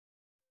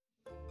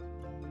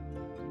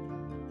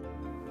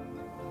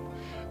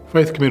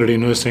Faith community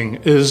nursing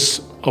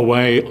is a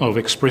way of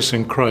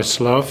expressing Christ's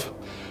love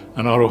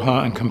and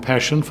aroha and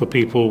compassion for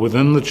people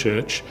within the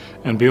church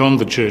and beyond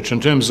the church in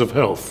terms of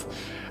health.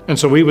 And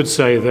so we would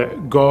say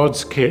that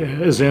God's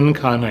care is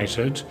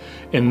incarnated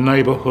in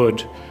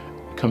neighbourhood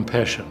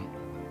compassion.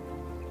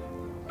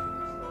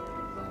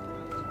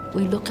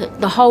 We look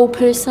at the whole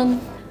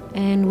person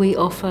and we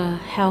offer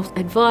health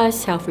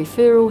advice, health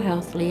referral,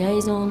 health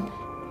liaison.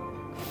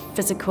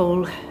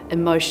 Physical,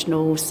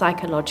 emotional,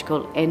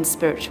 psychological and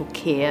spiritual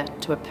care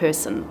to a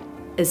person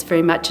is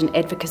very much an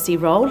advocacy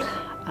role,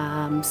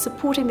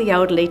 supporting the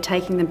elderly,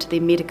 taking them to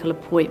their medical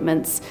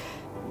appointments,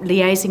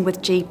 liaising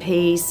with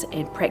GPs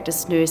and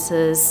practice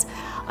nurses.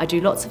 I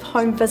do lots of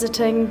home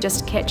visiting,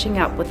 just catching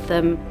up with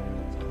them.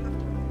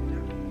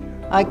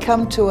 I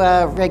come to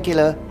a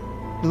regular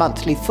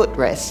monthly foot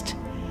rest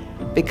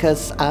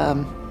because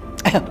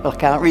I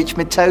can't reach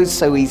my toes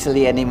so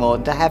easily anymore.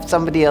 To have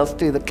somebody else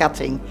do the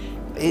cutting,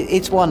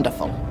 it's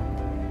wonderful.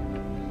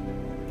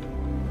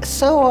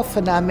 So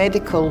often our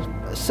medical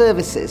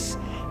services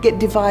get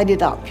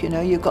divided up, you know,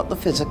 you've got the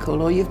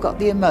physical or you've got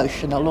the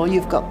emotional or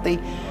you've got the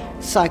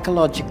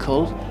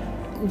psychological.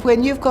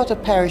 When you've got a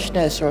parish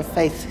nurse or a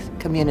faith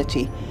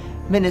community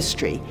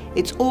ministry,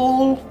 it's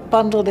all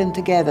bundled in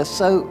together,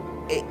 so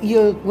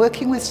you're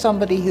working with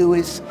somebody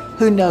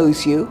who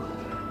knows you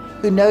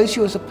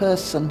as a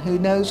person, who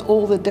knows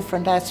all the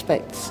different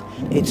aspects.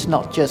 It's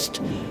not just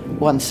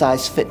one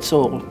size fits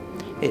all.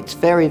 It's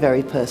very,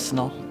 very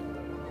personal.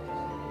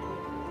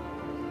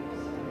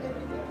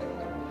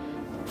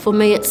 For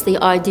me, it's the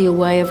ideal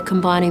way of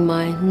combining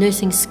my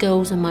nursing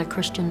skills and my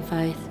Christian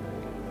faith.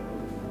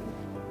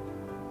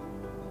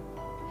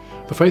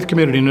 The Faith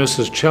Community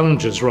Nurses'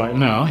 challenges right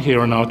now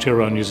here in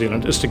Aotearoa, New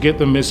Zealand, is to get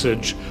the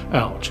message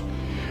out.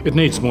 It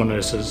needs more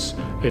nurses,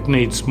 it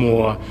needs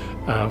more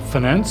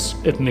finance,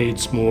 it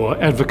needs more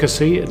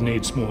advocacy, it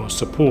needs more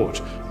support.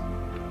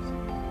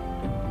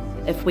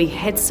 If we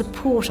had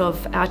support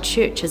of our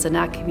churches and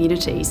our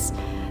communities,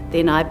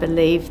 then I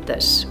believe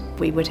that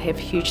we would have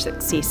huge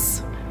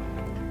success.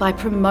 By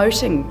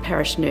promoting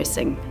parish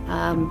nursing,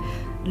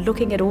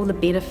 looking at all the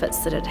benefits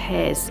that it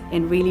has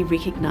and really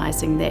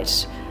recognising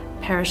that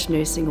parish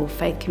nursing or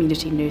faith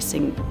community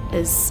nursing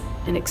is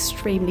an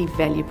extremely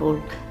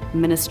valuable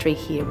ministry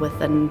here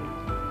within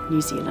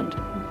New Zealand.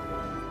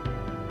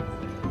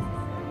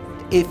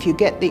 If you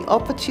get the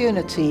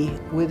opportunity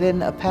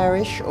within a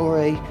parish or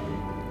a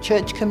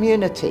church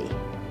community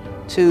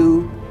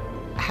to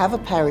have a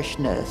parish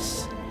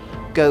nurse,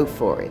 go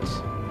for it.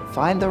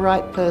 Find the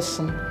right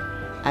person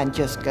and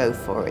just go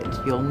for it.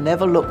 You'll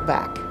never look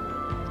back.